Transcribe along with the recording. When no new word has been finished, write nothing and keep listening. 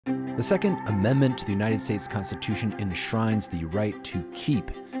The Second Amendment to the United States Constitution enshrines the right to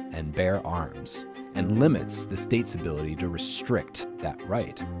keep and bear arms and limits the state's ability to restrict that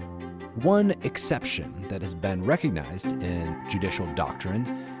right. One exception that has been recognized in judicial doctrine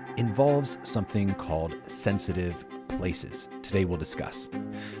involves something called sensitive places. Today we'll discuss.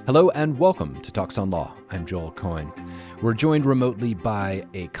 Hello and welcome to Talks on Law. I'm Joel Cohen. We're joined remotely by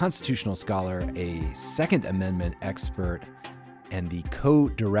a constitutional scholar, a Second Amendment expert, and the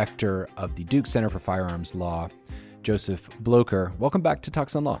co-director of the Duke Center for Firearms Law, Joseph Blocher. Welcome back to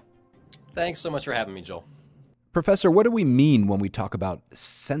Talks on Law. Thanks so much for having me, Joel. Professor, what do we mean when we talk about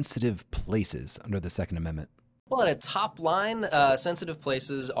sensitive places under the Second Amendment? Well, at a top line, sensitive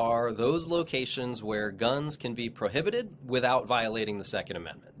places are those locations where guns can be prohibited without violating the Second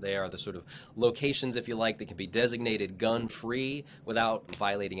Amendment. They are the sort of locations, if you like, that can be designated gun-free without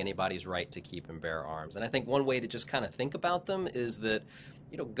violating anybody's right to keep and bear arms. And I think one way to just kind of think about them is that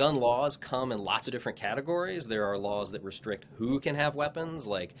gun laws come in lots of different categories. There are laws that restrict who can have weapons,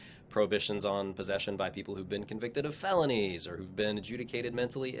 like prohibitions on possession by people who've been convicted of felonies or who've been adjudicated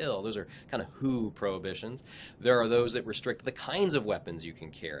mentally ill. Those are kind of who prohibitions. There are those that restrict the kinds of weapons you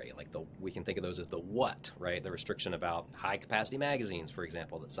can carry, like we can think of those as the what, right? The restriction about high-capacity magazines, for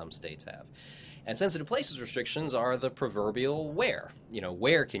example, that some states have. And sensitive places restrictions are the proverbial where.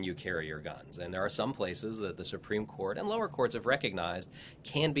 Where can you carry your guns? And there are some places that the Supreme Court and lower courts have recognized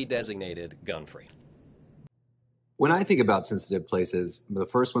can be designated gun-free. When I think about sensitive places, the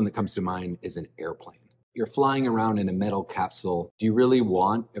first one that comes to mind is an airplane. You're flying around in a metal capsule. Do you really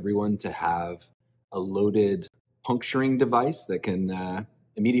want everyone to have a loaded puncturing device that can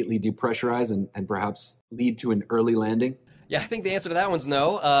immediately depressurize and perhaps lead to an early landing? Yeah, I think the answer to that one's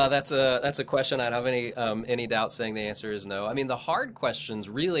no. That's a question I don't have any doubt saying the answer is no. I mean, the hard questions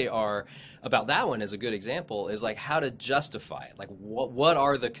really are about that one as a good example is like how to justify it. Like what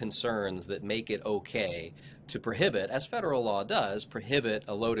are the concerns that make it okay to prohibit, as federal law does, prohibit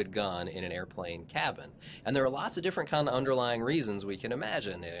a loaded gun in an airplane cabin? And there are lots of different kind of underlying reasons we can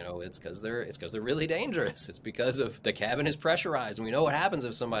imagine. It's because they're really dangerous. It's because of the cabin is pressurized, and we know what happens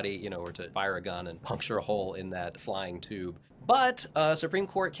if somebody were to fire a gun and puncture a hole in that flying tube. But Supreme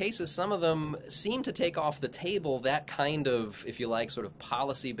Court cases, some of them seem to take off the table that kind of, if you like, sort of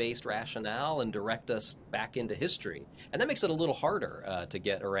policy-based rationale and direct us back into history. And that makes it a little harder to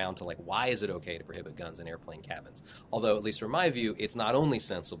get around to, like, why is it okay to prohibit guns in airplane cabins? Although, at least from my view, it's not only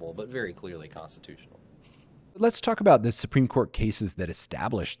sensible, but very clearly constitutional. Let's talk about the Supreme Court cases that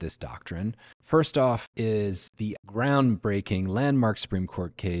established this doctrine. First off is the groundbreaking landmark Supreme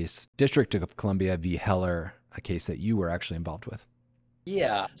Court case, District of Columbia v. Heller, a case that you were actually involved with.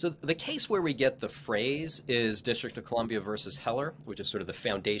 Yeah. So the case where we get the phrase is District of Columbia versus Heller, which is sort of the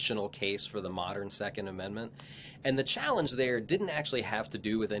foundational case for the modern Second Amendment. And the challenge there didn't actually have to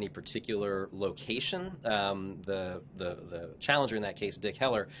do with any particular location. The challenger in that case, Dick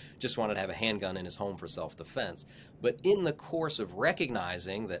Heller, just wanted to have a handgun in his home for self-defense. But in the course of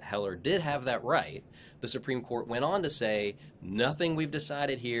recognizing that Heller did have that right, the Supreme Court went on to say, nothing we've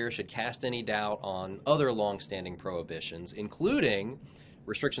decided here should cast any doubt on other longstanding prohibitions, including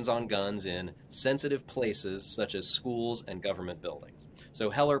restrictions on guns in sensitive places such as schools and government buildings. So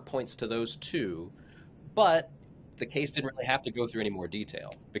Heller points to those two, but the case didn't really have to go through any more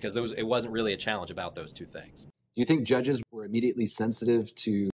detail because it wasn't really a challenge about those two things. Do you think judges were immediately sensitive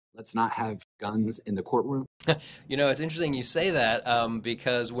to let's not have guns in the courtroom? It's interesting you say that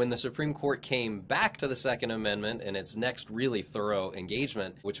because when the Supreme Court came back to the Second Amendment in its next really thorough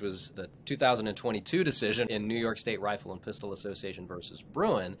engagement, which was the 2022 decision in New York State Rifle and Pistol Association versus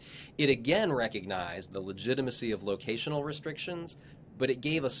Bruen, it again recognized the legitimacy of locational restrictions, but it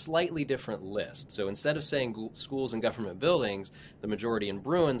gave a slightly different list. So instead of saying schools and government buildings, the majority in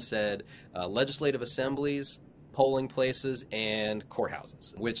Bruen said legislative assemblies, polling places, and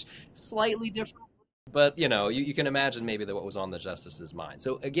courthouses, which slightly different. But, you can imagine maybe that what was on the justice's mind.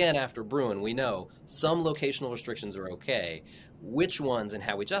 So again, after Bruen, we know some locational restrictions are okay. Which ones and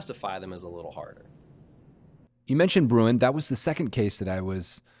how we justify them is a little harder. You mentioned Bruen. That was the second case that I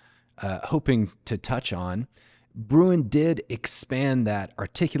was hoping to touch on. Bruen did expand that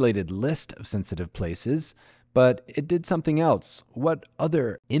articulated list of sensitive places, but it did something else. What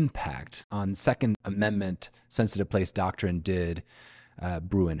other impact on Second Amendment sensitive place doctrine did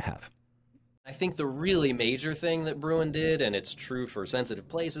Bruen have? I think the really major thing that Bruen did, and it's true for sensitive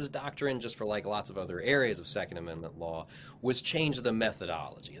places doctrine, just for like lots of other areas of Second Amendment law, was change the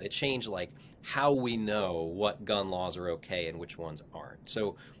methodology. They changed like how we know what gun laws are okay and which ones aren't.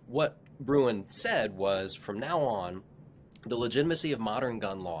 So what Bruen said was, from now on, the legitimacy of modern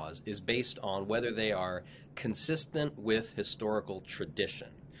gun laws is based on whether they are consistent with historical tradition.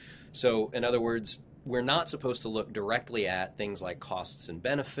 So, in other words, we're not supposed to look directly at things like costs and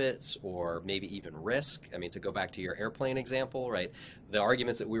benefits or maybe even risk. I mean, to go back to your airplane example, right? The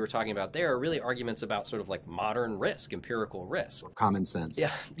arguments that we were talking about there are really arguments about sort of like modern risk, empirical risk. Common sense.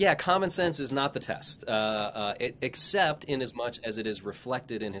 Yeah, common sense is not the test, except in as much as it is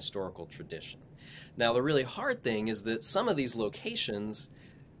reflected in historical tradition. Now, the really hard thing is that some of these locations,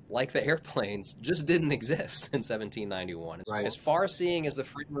 like the airplanes, just didn't exist in 1791. Right. As far-seeing as the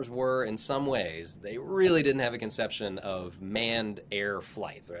framers were in some ways, they really didn't have a conception of manned air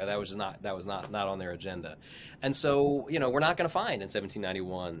flights. Right? That was not on their agenda. And so, we're not going to find in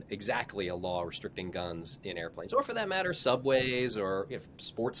 1791 exactly a law restricting guns in airplanes, or for that matter, subways or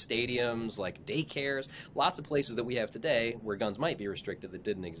sports stadiums like daycares, lots of places that we have today where guns might be restricted that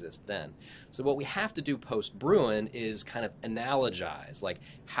didn't exist then. So what we have to do post-Bruen is kind of analogize, like,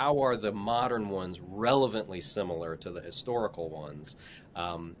 how are the modern ones relevantly similar to the historical ones?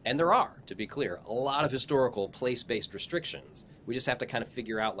 And there are, to be clear, a lot of historical place-based restrictions. We just have to kind of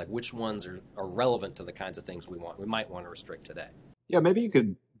figure out like which ones are relevant to the kinds of things we might want to restrict today. Yeah, maybe you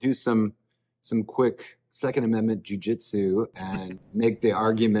could do some quick Second Amendment jujitsu and make the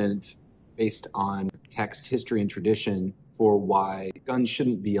argument based on text, history, and tradition for why guns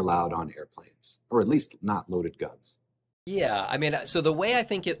shouldn't be allowed on airplanes, or at least not loaded guns. Yeah, I mean, so the way I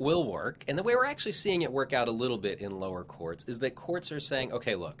think it will work, and the way we're actually seeing it work out a little bit in lower courts, is that courts are saying,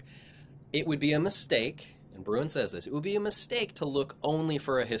 okay, look, it would be a mistake, and Bruen says this, it would be a mistake to look only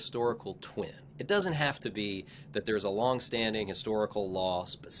for a historical twin. It doesn't have to be that there's a long-standing historical law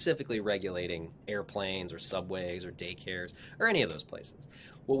specifically regulating airplanes or subways or daycares or any of those places.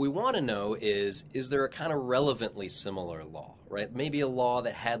 What we want to know is there a kind of relevantly similar law, right? Maybe a law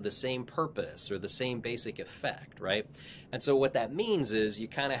that had the same purpose or the same basic effect, right? And so what that means is you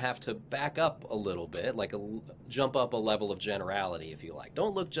kind of have to back up a little bit, like jump up a level of generality, if you like.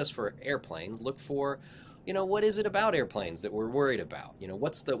 Don't look just for airplanes. Look for, what is it about airplanes that we're worried about?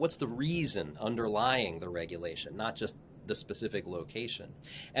 What's the reason underlying the regulation, not just the specific location.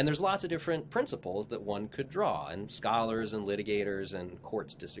 And there's lots of different principles that one could draw, and scholars and litigators and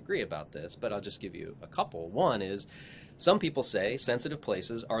courts disagree about this, but I'll just give you a couple. One is, some people say sensitive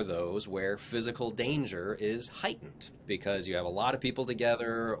places are those where physical danger is heightened because you have a lot of people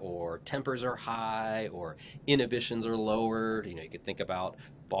together, or tempers are high, or inhibitions are lowered. You could think about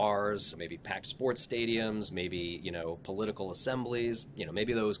bars, maybe packed sports stadiums, maybe, political assemblies,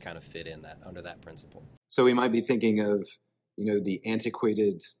 maybe those kind of fit in that under that principle. So we might be thinking of, the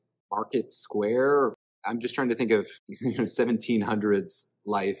antiquated market square. I'm just trying to think of 1700s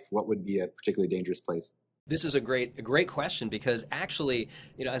life. What would be a particularly dangerous place? This is a great question, because actually,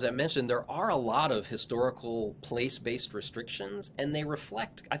 as I mentioned, there are a lot of historical place-based restrictions, and they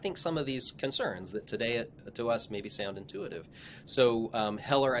reflect, I think, some of these concerns that today to us maybe sound intuitive. So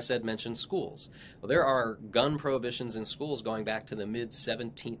Heller, I said, mentioned schools. Well, there are gun prohibitions in schools going back to the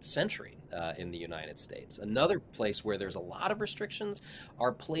mid-17th century in the United States. Another place where there's a lot of restrictions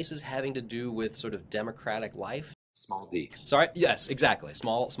are places having to do with sort of democratic life. Small d. Sorry, yes, exactly.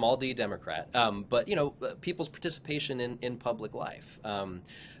 Small d Democrat. But, people's participation in public life.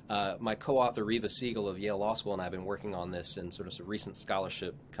 My co-author, Reva Siegel of Yale Law School, and I have been working on this in sort of some recent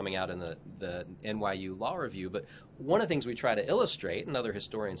scholarship coming out in the NYU Law Review. But one of the things we try to illustrate, and other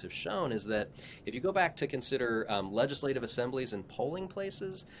historians have shown, is that if you go back to consider legislative assemblies and polling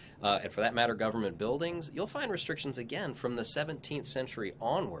places, and for that matter, government buildings, you'll find restrictions again from the 17th century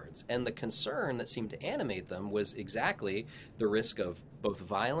onwards. And the concern that seemed to animate them was exactly the risk of both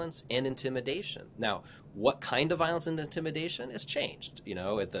violence and intimidation. Now, what kind of violence and intimidation has changed?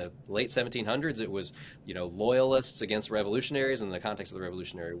 At the late 1700s, it was, loyalists against revolutionaries in the context of the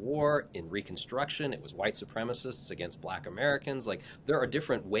Revolutionary War. In Reconstruction, it was white supremacists against black Americans. Like, there are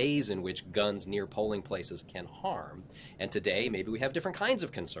different ways in which guns near polling places can harm. And today, maybe we have different kinds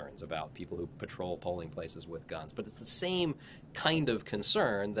of concerns about people who patrol polling places with guns. But it's the same kind of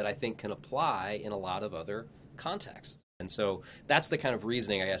concern that I think can apply in a lot of other contexts. And so that's the kind of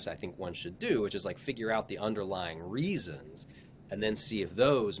reasoning I think one should do, which is like figure out the underlying reasons and then see if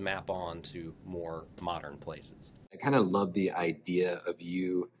those map on to more modern places. I kind of love the idea of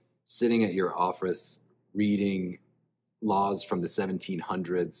you sitting at your office reading laws from the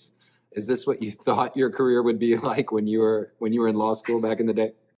 1700s. Is this what you thought your career would be like when you were in law school back in the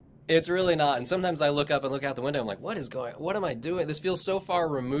day? It's really not. And sometimes I look up and look out the window. I'm like, what am I doing? This feels so far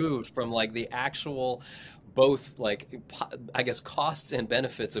removed from like the actual both, like, I guess, costs and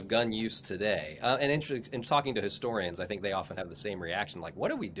benefits of gun use today. And in talking to historians, I think they often have the same reaction, like,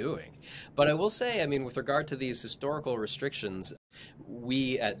 what are we doing? But I will say, I mean, with regard to these historical restrictions,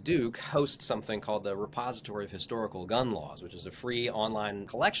 We at Duke host something called the Repository of Historical Gun Laws, which is a free online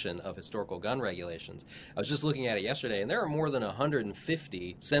collection of historical gun regulations. I was just looking at it yesterday, and there are more than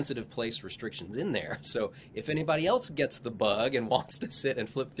 150 sensitive place restrictions in there. So if anybody else gets the bug and wants to sit and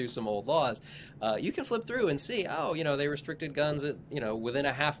flip through some old laws, you can flip through and see, oh, they restricted guns at, within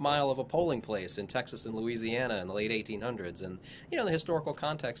a half mile of a polling place in Texas and Louisiana in the late 1800s. And, the historical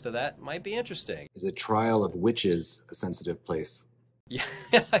context of that might be interesting. Is a trial of witches a sensitive place? Yeah,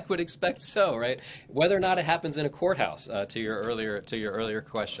 I would expect so, right? Whether or not it happens in a courthouse, to your earlier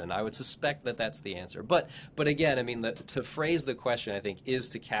question, I would suspect that that's the answer. But again, I mean, to phrase the question, I think, is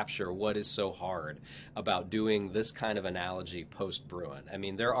to capture what is so hard about doing this kind of analogy post Bruen. I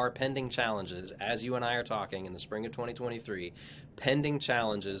mean, there are pending challenges, as you and I are talking in the spring of 2023, pending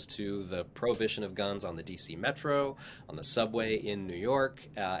challenges to the prohibition of guns on the DC Metro, on the subway in New York,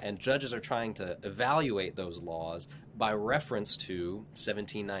 and judges are trying to evaluate those laws by reference to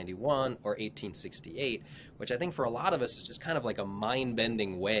 1791 or 1868, which I think for a lot of us is just kind of like a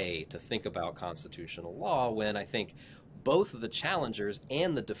mind-bending way to think about constitutional law, when I think both the challengers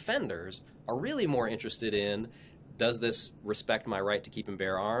and the defenders are really more interested in, does this respect my right to keep and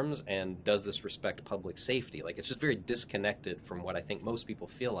bear arms, and does this respect public safety? Like, it's just very disconnected from what I think most people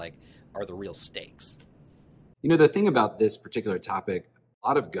feel like are the real stakes. The thing about this particular topic, a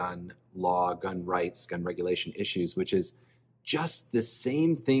lot of gun law, gun rights, gun regulation issues, which is just the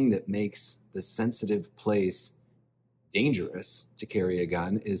same thing that makes the sensitive place dangerous to carry a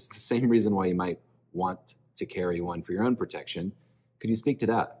gun, is the same reason why you might want to carry one for your own protection. Could you speak to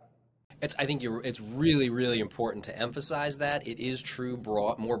that? I think it's really, really important to emphasize that. It is true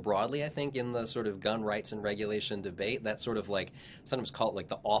more broadly, I think, in the sort of gun rights and regulation debate. That's sort of like, sometimes call it like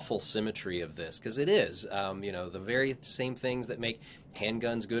the awful symmetry of this, because it is. The very same things that make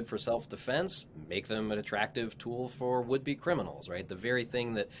handguns good for self-defense make them an attractive tool for would-be criminals, right? The very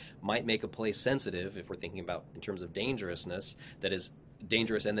thing that might make a place sensitive, if we're thinking about in terms of dangerousness, that is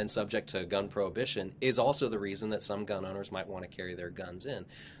dangerous and then subject to gun prohibition, is also the reason that some gun owners might want to carry their guns in.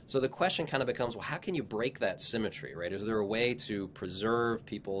 So the question kind of becomes, well, how can you break that symmetry, right? Is there a way to preserve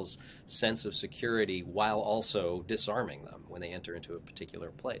people's sense of security while also disarming them when they enter into a particular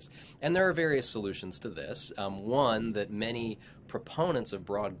place? And there are various solutions to this. One that many proponents of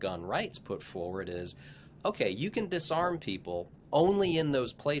broad gun rights put forward is, okay, you can disarm people only in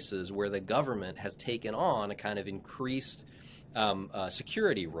those places where the government has taken on a kind of increased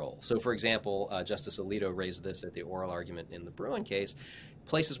security role. So, for example, Justice Alito raised this at the oral argument in the Bruen case,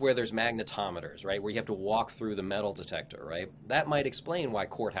 places where there's magnetometers, right, where you have to walk through the metal detector, right? That might explain why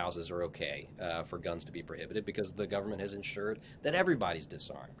courthouses are okay for guns to be prohibited, because the government has ensured that everybody's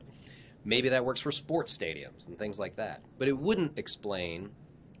disarmed. Maybe that works for sports stadiums and things like that. But it wouldn't explain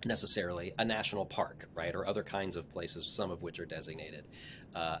necessarily a national park, right, or other kinds of places, some of which are designated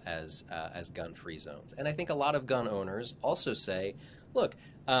as gun-free zones. And I think a lot of gun owners also say, look,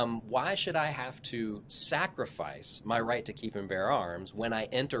 why should I have to sacrifice my right to keep and bear arms when I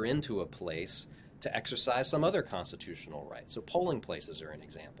enter into a place to exercise some other constitutional right? So polling places are an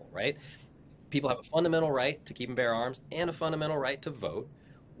example, right? People have a fundamental right to keep and bear arms and a fundamental right to vote.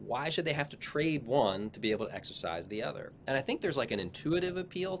 Why should they have to trade one to be able to exercise the other? And I think there's like an intuitive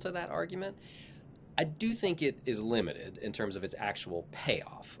appeal to that argument. I do think it is limited in terms of its actual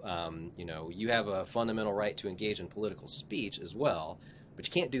payoff. You have a fundamental right to engage in political speech as well, but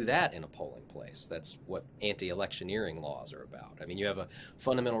you can't do that in a polling place. That's what anti-electioneering laws are about. I mean, you have a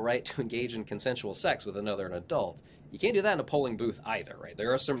fundamental right to engage in consensual sex with an adult. You can't do that in a polling booth either, right?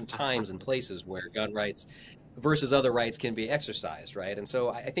 There are some times and places where gun rights versus other rights can be exercised, right? And so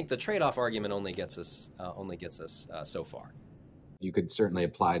I think the trade-off argument only gets us so far. You could certainly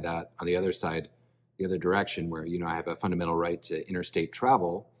apply that on the other side, the other direction, where I have a fundamental right to interstate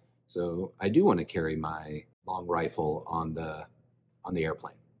travel, so I do want to carry my long rifle on the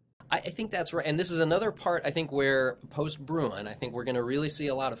airplane. I think that's right, and this is another part I think where post Bruen, I think we're going to really see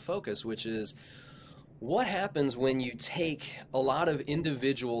a lot of focus, which is what happens when you take a lot of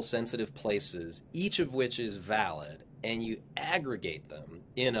individual sensitive places, each of which is valid, and you aggregate them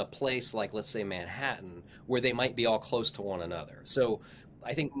in a place like, let's say, Manhattan, where they might be all close to one another. So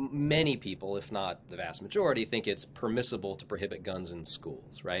I think many people, if not the vast majority, think it's permissible to prohibit guns in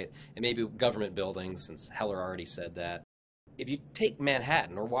schools, right? And maybe government buildings, since Heller already said that. If you take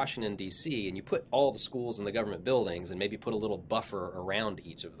Manhattan or Washington, D.C., and you put all the schools in the government buildings and maybe put a little buffer around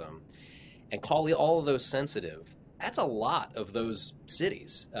each of them, and call all of those sensitive, that's a lot of those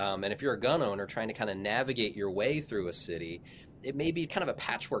cities. And if you're a gun owner trying to kind of navigate your way through a city, it may be kind of a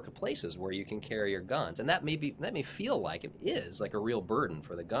patchwork of places where you can carry your guns. And that may feel like it is like a real burden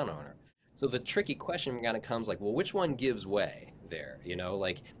for the gun owner. So the tricky question kind of comes like, well, which one gives way there?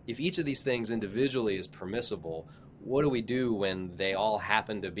 Like if each of these things individually is permissible, what do we do when they all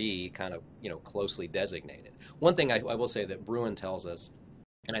happen to be kind of, closely designated? One thing I will say that Bruen tells us,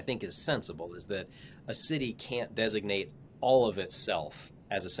 and I think is sensible, is that a city can't designate all of itself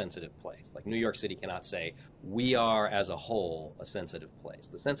as a sensitive place. Like New York City cannot say, we are as a whole a sensitive place.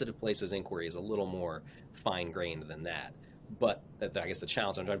 The sensitive places inquiry is a little more fine-grained than that. But I guess the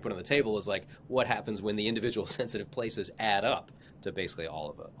challenge I'm trying to put on the table is like, what happens when the individual sensitive places add up to basically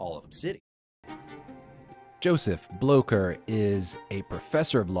all of a city? Joseph Blocher is a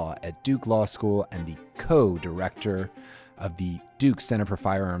professor of law at Duke Law School and the co-director of the Duke Center for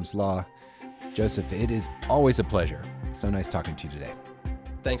Firearms Law. Joseph, it is always a pleasure. So nice talking to you today.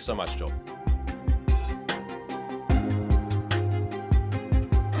 Thanks so much, Joel.